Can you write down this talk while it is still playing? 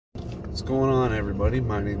What's going on, everybody?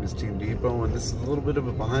 My name is Team Depot, and this is a little bit of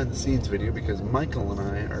a behind-the-scenes video because Michael and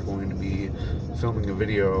I are going to be filming a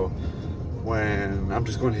video when I'm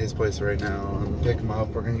just going to his place right now and pick him up.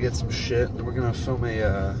 We're going to get some shit, and we're going to film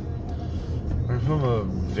a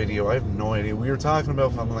video. I have no idea. We were talking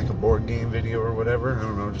about filming like a board game video or whatever. I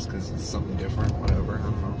don't know, just because it's something different, whatever. I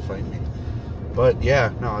don't know, fight me. But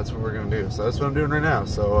yeah, no, that's what we're going to do. So that's what I'm doing right now.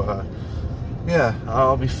 So, yeah,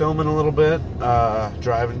 I'll be filming a little bit,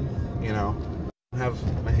 driving, you know, have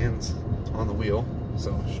my hands on the wheel,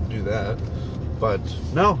 so I should do that. But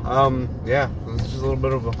no, yeah, this is just a little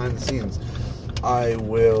bit of behind the scenes. I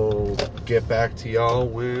will get back to y'all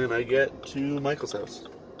when I get to Michael's house.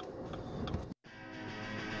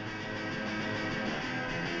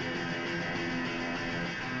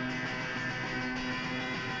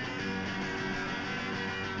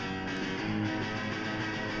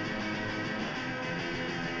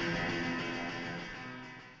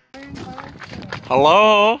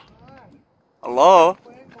 Hello? Hello?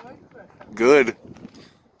 Good.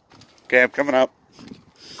 Okay, I'm coming up.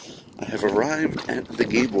 I have arrived at the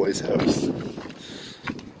Gay Boy's house.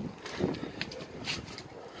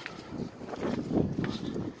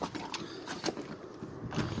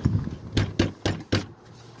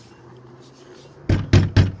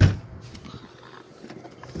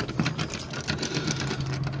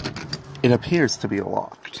 It appears to be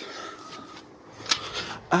locked.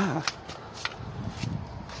 Ah.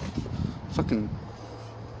 Fucking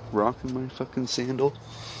rocking my fucking sandal.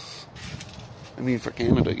 I mean, for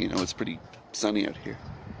Canada, you know, it's pretty sunny out here.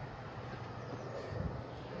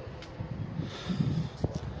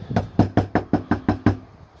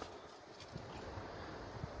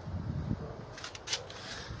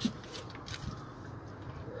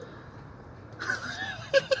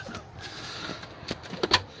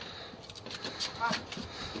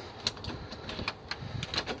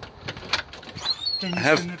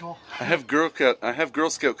 I have Girl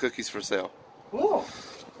Scout cookies for sale. Ooh.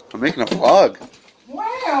 I'm making a vlog.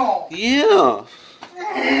 Wow. Yeah.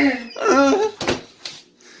 Yeah.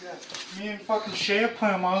 Me and fucking Shay are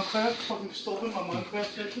playing Minecraft. Fucking stolen my Minecraft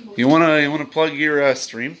session. You wanna plug your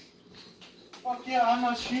stream? Fuck yeah, I'm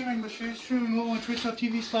not streaming, but Shay's streaming over on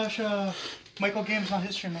twitch.tv/ Michael Games, not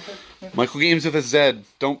his stream, okay? Yeah. Michael Games with a Z.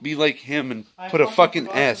 Don't be like him and put a fucking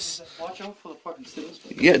S. Watch out for the fucking stairs.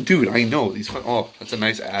 Yeah, dude, I know. These oh, that's a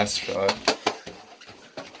nice ass shot.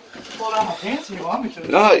 Pull down my pants if you want me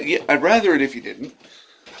to. Yeah, I'd rather it if you didn't.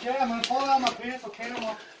 Yeah, I'm gonna pull down my pants for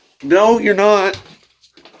camera. No, you're not.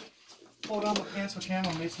 Pull down my pants for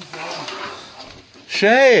camera, Mason's vlogging.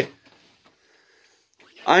 Shay!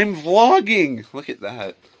 I'm vlogging! Look at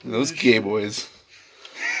that. Those gay boys.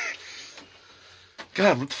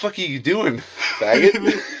 God, what the fuck are you doing, faggot?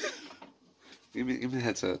 give me the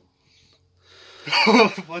headset.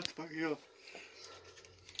 What the fuck are you?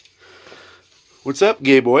 What's up,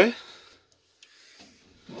 gay boy?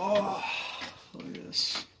 Oh, look at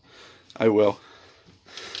this. I will.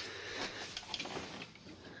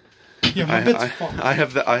 Yeah, my bit's fucked. I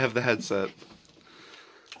have the headset.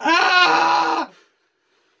 Ah!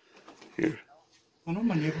 Here. I know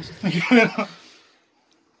my neighbors are thinking.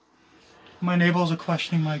 My neighbors are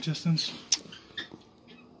questioning my existence.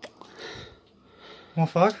 Wanna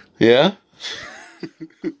fuck? Yeah?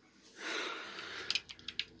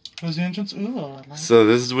 Where's the entrance? Ooh, nice. So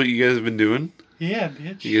this is what you guys have been doing? Yeah,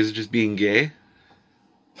 bitch. You guys are just being gay?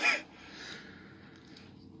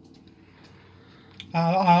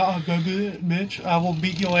 I'll go do it, bitch. I will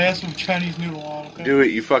beat your ass with Chinese noodle on, okay? Do it,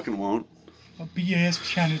 you fucking won't. I'll beat your ass with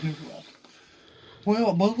Chinese noodle on.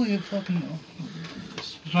 Well, both of you fucking...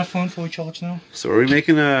 Is my phone fully charged now? So are we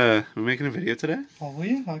making a video today? Oh, will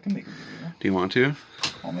you? I can make a video. Do you want to?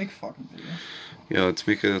 I'll make a fucking video. Yeah, let's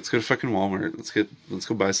go to fucking Walmart. Let's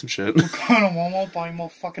go buy some shit. We're going to Walmart buying more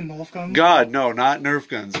fucking Nerf guns. God, no, not Nerf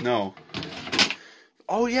guns, no.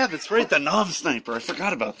 Oh yeah, that's right, the Nom Sniper. I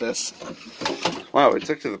forgot about this. Wow, it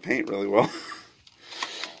took to the paint really well.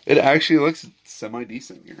 It actually looks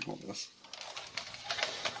semi-decent here. Hold this.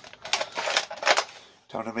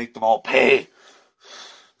 Time to make them all pay.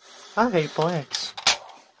 I hate blacks.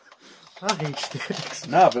 I hate sticks.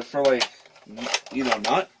 No, but for like, you know,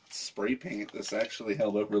 not spray paint, this actually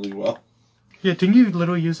held up really well. Yeah, didn't you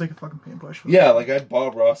literally use like a fucking paintbrush? For Yeah, like I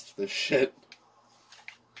Bob Rossed this shit.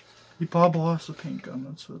 You Bob Ross a paint gun,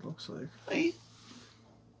 that's what it looks like.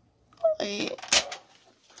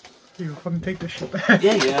 You fucking take this shit back.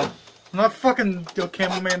 Yeah. I'm not fucking your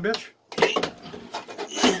cameraman, bitch.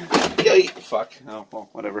 Yay! Fuck. Oh, well,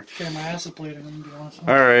 whatever. Okay, my ass is bleeding, I'm gonna be honest.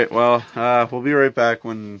 Alright, well, we'll be right back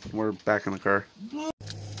when we're back in the car.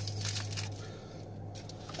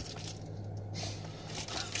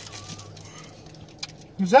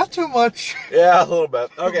 Is that too much? Yeah, a little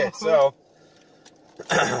bit. Okay, so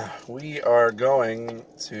we are going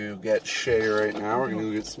to get Shay right now. We're gonna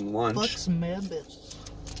go get some lunch. Fuck some mad bitches.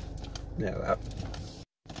 Yeah, that.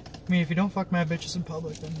 I mean, if you don't fuck mad bitches in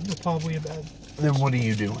public, then you're probably a bad. Then what are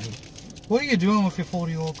you doing? What are you doing with your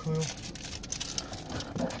 40-year-old crew?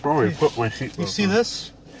 Probably put my seatbelt. You see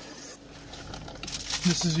this?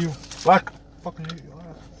 This is you. Fuck. Fucking you.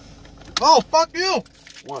 Oh, fuck you!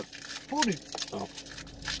 What? 40. Oh.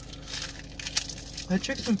 That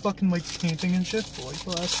chick's been fucking like camping and shit for like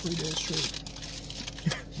the last 3 days straight.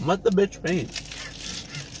 Let the bitch be.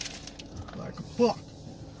 Like, fuck.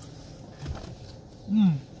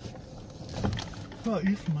 Oh,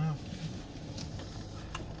 you smile.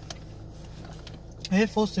 I at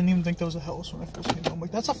first didn't even think there was a house when I first came home.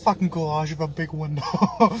 Like, that's a fucking garage with a big window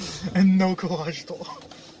and no garage door.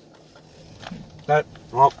 That,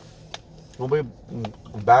 well, we'll be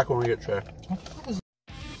back when we get Shay.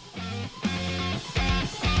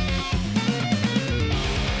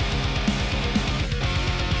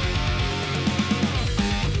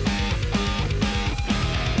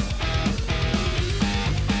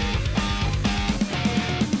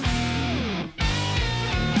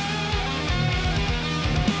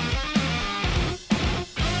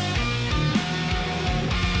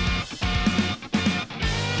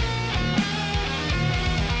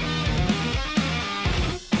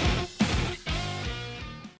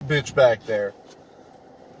 Bitch back there.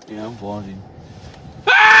 Yeah, I'm vlogging.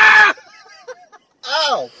 Ah!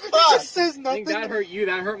 Ow! It Fuck! just says I nothing. think that hurt you.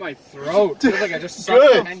 That hurt my throat. Feels like I just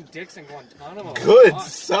sucked 10 dicks in Guantanamo. Good. Fuck.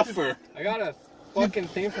 Suffer. I got a fucking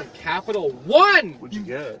thing from Capital One. What'd you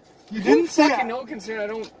get? You Who didn't say. fucking know?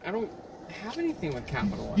 Considering I don't have anything with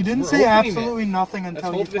Capital One. You didn't We're say opening absolutely it. nothing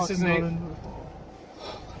until you hope this fucking isn't got a- into it.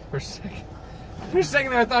 For a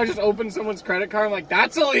second there, I thought I just opened someone's credit card. I'm like,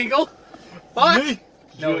 that's illegal. Fuck. Yay.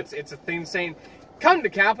 No, it's a thing saying, come to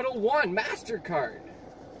Capital One MasterCard.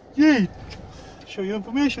 Yay! Show you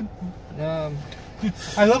information. Um.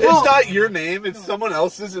 I love It's how. not your name, it's someone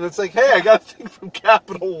else's, and it's like, hey, I got a thing from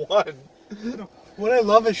Capital One. What I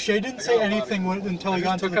love is Shay didn't I say got a lot anything of- until I he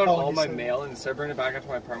got just into took the out call. all He my said- mail and instead of bringing it back up to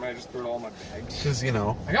my apartment, I just threw it all in my bags. Because, you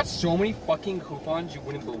know. I got so many fucking coupons, you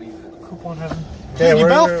wouldn't believe it. Coupon heaven. Okay, Dude, you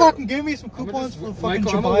where- better fucking give me some coupons for fucking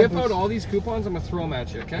Michael, I'm gonna whip Jabibas. out all these coupons, I'm gonna throw them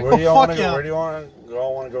at you, okay? Where do you Oh, all want fuck to go? yeah. Where do you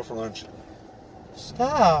all want to go for lunch?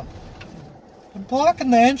 Stop. I'm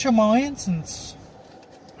blocking the Intramoyans.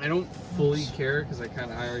 I don't fully care because I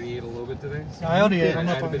already ate a little bit today. So I already ate. I I'm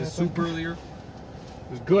not had a bit buying of that. soup earlier. It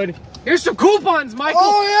was good. Here's some coupons, Michael.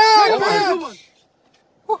 Oh yeah, Michael, man. coupons.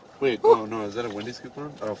 Wait, no, is that a Wendy's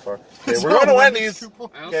coupon? Oh, fuck. Okay, It's we're not going to a Wendy's. coupon.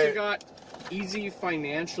 I also Okay. got Easy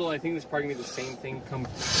Financial. I think this is probably gonna be the same thing. Come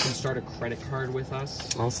start a credit card with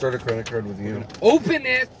us. I'll start a credit card with you. Open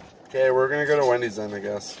it. Okay, we're going to go to Wendy's then, I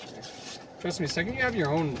guess. Trust me, the second you have your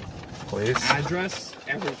own Please. address,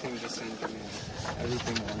 everything just sends you mail.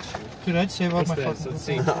 Everything wants you. Dude, I'd save up What's my this? fucking Let's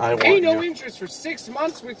see. coupon. I want Ain't no you. interest for 6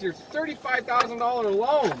 months with your $35,000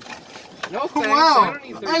 loan. No thanks. I Wow, don't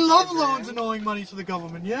need I love 35 loans grand. and owing money to the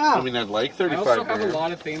government. Yeah. I mean, I'd like I 35 also have a grand.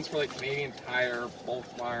 lot of things for like Canadian Tire, Bulk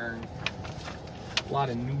Iron, a lot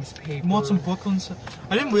of newspaper. You want some Brooklyn?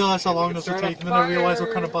 I didn't realize how long this would Start a take, and then I realized what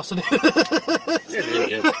fire. kind of busted it. You're an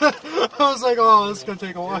idiot. I was like, oh, this is gonna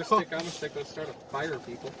take a You're while. a stick, I'm a stick. Let's start a fire,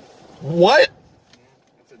 people. What?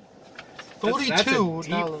 That's a $42.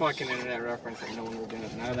 deep fucking internet reference that no one will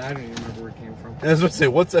get. Now that I don't even remember where it came from. I was about to say,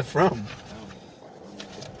 what's that from?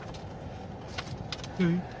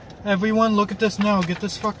 Dude, everyone, look at this now. Get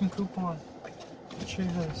this fucking coupon. Show you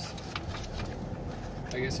this.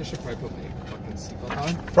 I guess I should probably put my fucking seatbelt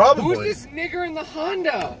on. Probably. Who's this nigger in the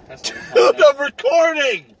Honda? That's not a Dude, Honda. I'm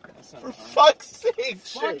recording! That's not For a Honda. fuck's sake!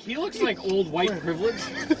 Fuck, he looks like old white privilege.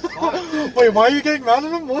 Fuck. Wait, why are you getting mad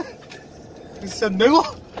at him? What? He said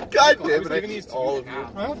nigga. God I damn was it, I giving hate these to all you of you.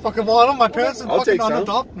 now. I don't fucking want him. My parents didn't I'll fucking take some.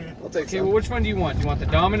 unadopt me. I'll take Okay, some. well, which one do you want? Do you want the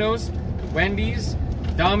Domino's, the Wendy's,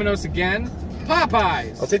 Domino's again,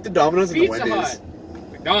 Popeyes, I'll take the Domino's and the Pizza Wendy's.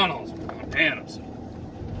 Hut, McDonald's, Montana's?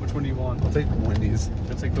 Which one do you want? I'll take the Wendy's.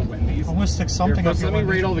 That's like the Wendy's. I'm gonna stick Here, something up first, your let me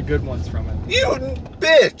Wendy's. rate all the good ones from it. You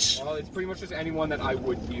bitch! Well, it's pretty much just anyone that I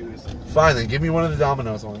would use. Fine, then give me one of the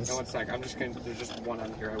Domino's ones. No, one sec. I'm just gonna. There's just one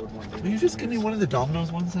on here I would want to. Will you just give me one of the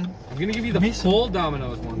Domino's ones then? I'm gonna give you the Me full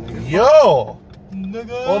Domino's one. Nigga. Yo! Nigga.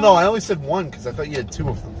 Well, no, I only said one because I thought you had two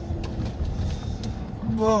of them.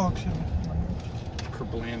 Oh, shit.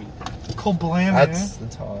 Kerblammy. Called blam,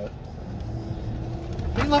 That's hot. man.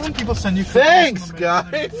 11 people send you coupons Thanks, from guy,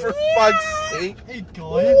 American. for fuck's sake. Hey, guy.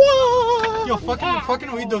 What? Yo,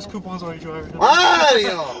 fucking read those coupons while you're driving.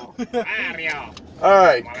 Mario! Mario.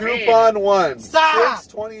 Alright, coupon 1. Stop!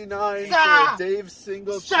 $6.29 Stop! for a Dave's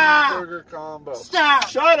single Stop! cheeseburger combo. Stop!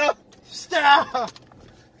 Shut up! Stop!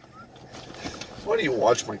 Why do you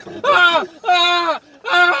watch my content?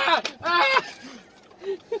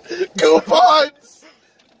 Coupons!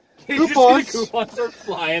 Coupons! Coupons are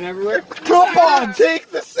flying everywhere. Coupons! Take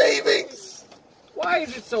the savings! Why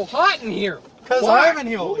is it so hot in here? Because Why? I'm in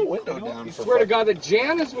here. Pull the window down I for swear to fuck- God that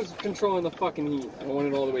Janice was controlling the fucking heat. I want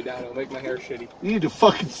it all the way down. It'll make my hair shitty. You need to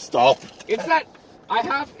fucking stop. It's not.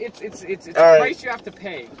 It's a All right. price you have to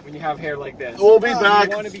pay when you have hair like this. We'll be back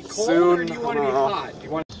You want to be cold soon. or do you want to be hot? You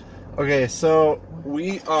want. Okay, so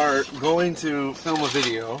we are going to film a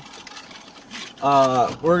video.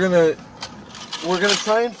 We're gonna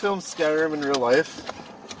try and film Skyrim in real life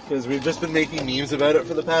because we've just been making memes about it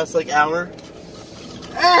for the past like hour.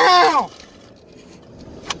 Ow!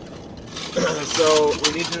 So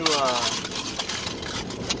we need to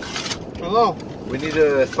Hello. we need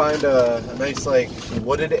to find a nice like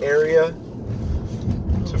wooded area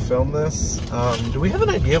to film this. Do we have an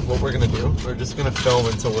idea of what we're gonna do? We're just gonna film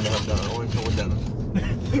until we're not done. Or until we're done.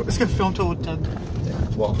 We're just gonna film till we're done. Yeah,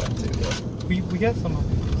 well that too. Yeah. We get some of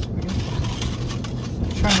these. We get some.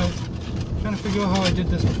 Trying to figure out how I did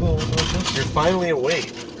this before. You're finally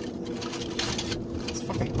awake. It's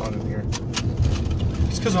fucking hot in here.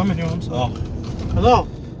 It's because I'm in here. I'm sorry. Oh. Hello.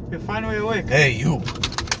 You're finally awake. Hey, you! You're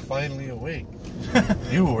finally awake.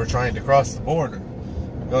 You were trying to cross the border.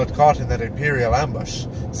 Got caught in that Imperial ambush.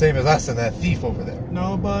 Same as us and that thief over there.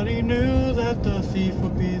 Nobody knew that the thief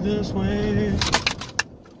would be this way.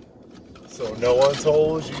 So no one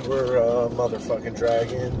told you were a motherfucking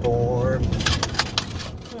dragonborn.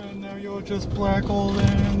 And now you're just black hole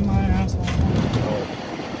in my asshole.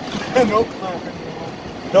 No. No clapping.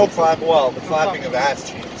 No clap. Well, the clapping of ass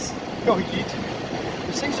cheeks. No, yeet.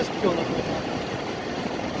 This thing's just peeled up.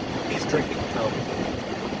 He's drinking cum.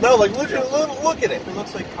 No, like look at it. It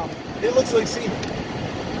looks like cum. It looks like semen.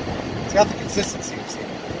 It's got the consistency of semen.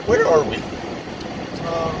 Where are we?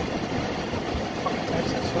 Fucking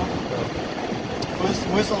Texas, huh?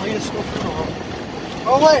 Where's the latest school funeral?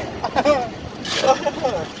 Oh wait!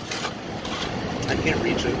 I can't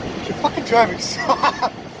reach it. You're fucking driving.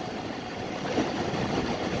 Stop!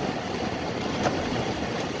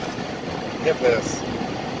 Get this.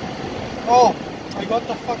 Oh, I got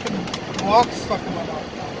the fucking rock stuck in my mouth.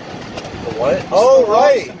 The what? Oh, The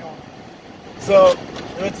right. rocks in your- So,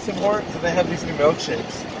 we went to Tim Hortons and they have these new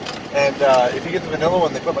milkshakes. And if you get the vanilla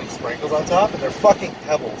one, they put like sprinkles on top and they're fucking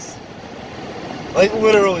pebbles. Like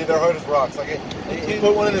literally, they're hard as rocks. Like he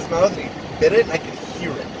put one in his mouth and he bit it and I could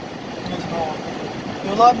hear it.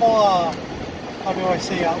 They're a lot more, how do I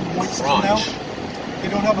say, moist Crunch. now. They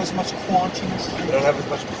don't have as much crunchiness. They don't have as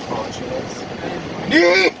much crunchiness.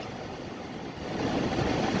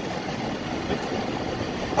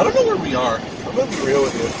 I don't know where we are. I'm gonna be real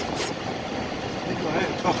with you.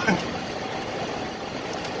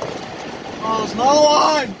 Oh, there's another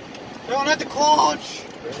one! They don't have to clutch!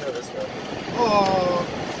 Bring it this way. Oh,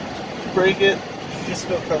 Break it. You just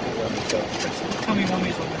spill coffee on yourself. tummy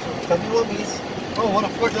mummies on myself. Come on, these. Oh, what the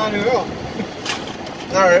fuck did I do?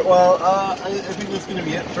 Alright, well, I think that's going to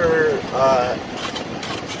be it for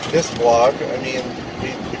this vlog. I mean,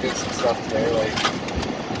 we did some stuff today, like...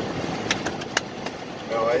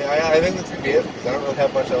 No, I think that's going to be it, because I don't really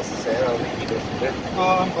have much else to say. I don't think you did either.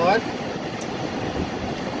 I'm glad.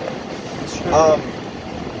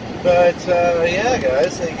 Yeah,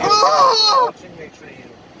 guys, thank you for watching. Make sure you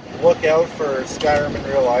look out for Skyrim in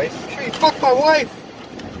real life. Sure, you fucked my wife!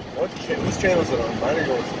 Whose channel is it on? Mine or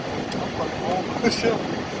yours?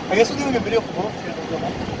 I guess we're doing a video for both channels,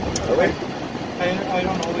 though. Are we? I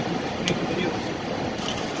don't know, we can make videos.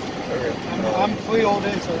 Okay. I'm free all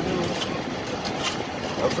day, so I do.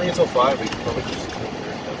 I'm free until 5, we can probably just come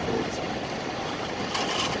here afterwards.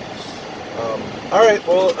 Alright,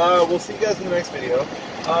 well, we'll see you guys in the next video.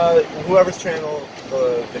 Whoever's channel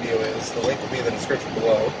the video is, the link will be in the description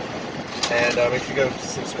below. And make sure you go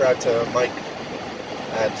subscribe to Mike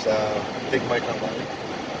at Big Mike Online.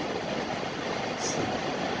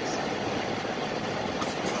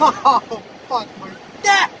 Oh, fuck my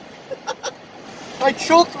dad! I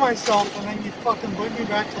choked myself and then you fucking bring me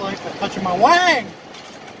back to life by touching my wang!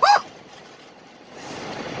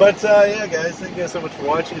 But yeah, guys, thank you guys so much for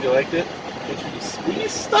watching. If you liked it, make sure will you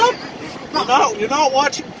stop? You're not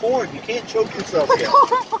watching porn. You can't choke yourself yet.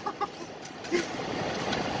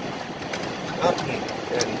 Not me,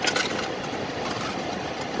 Daddy.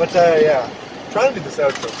 But yeah, trying to do this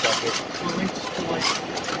outro stuff here.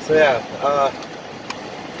 So yeah,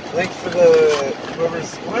 link for the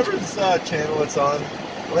whoever's channel it's on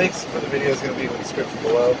Links for the video is going to be in the description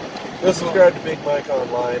below. Go subscribe to Big Mike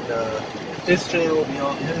Online. His channel will be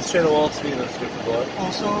also be in the description below.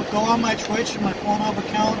 Also, go on my Twitch and my Pornhub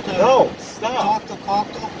account. No, stop. Talk to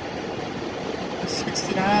Cocktail.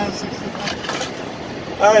 69.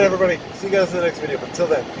 Alright, everybody. See you guys in the next video. But until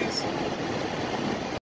then, peace.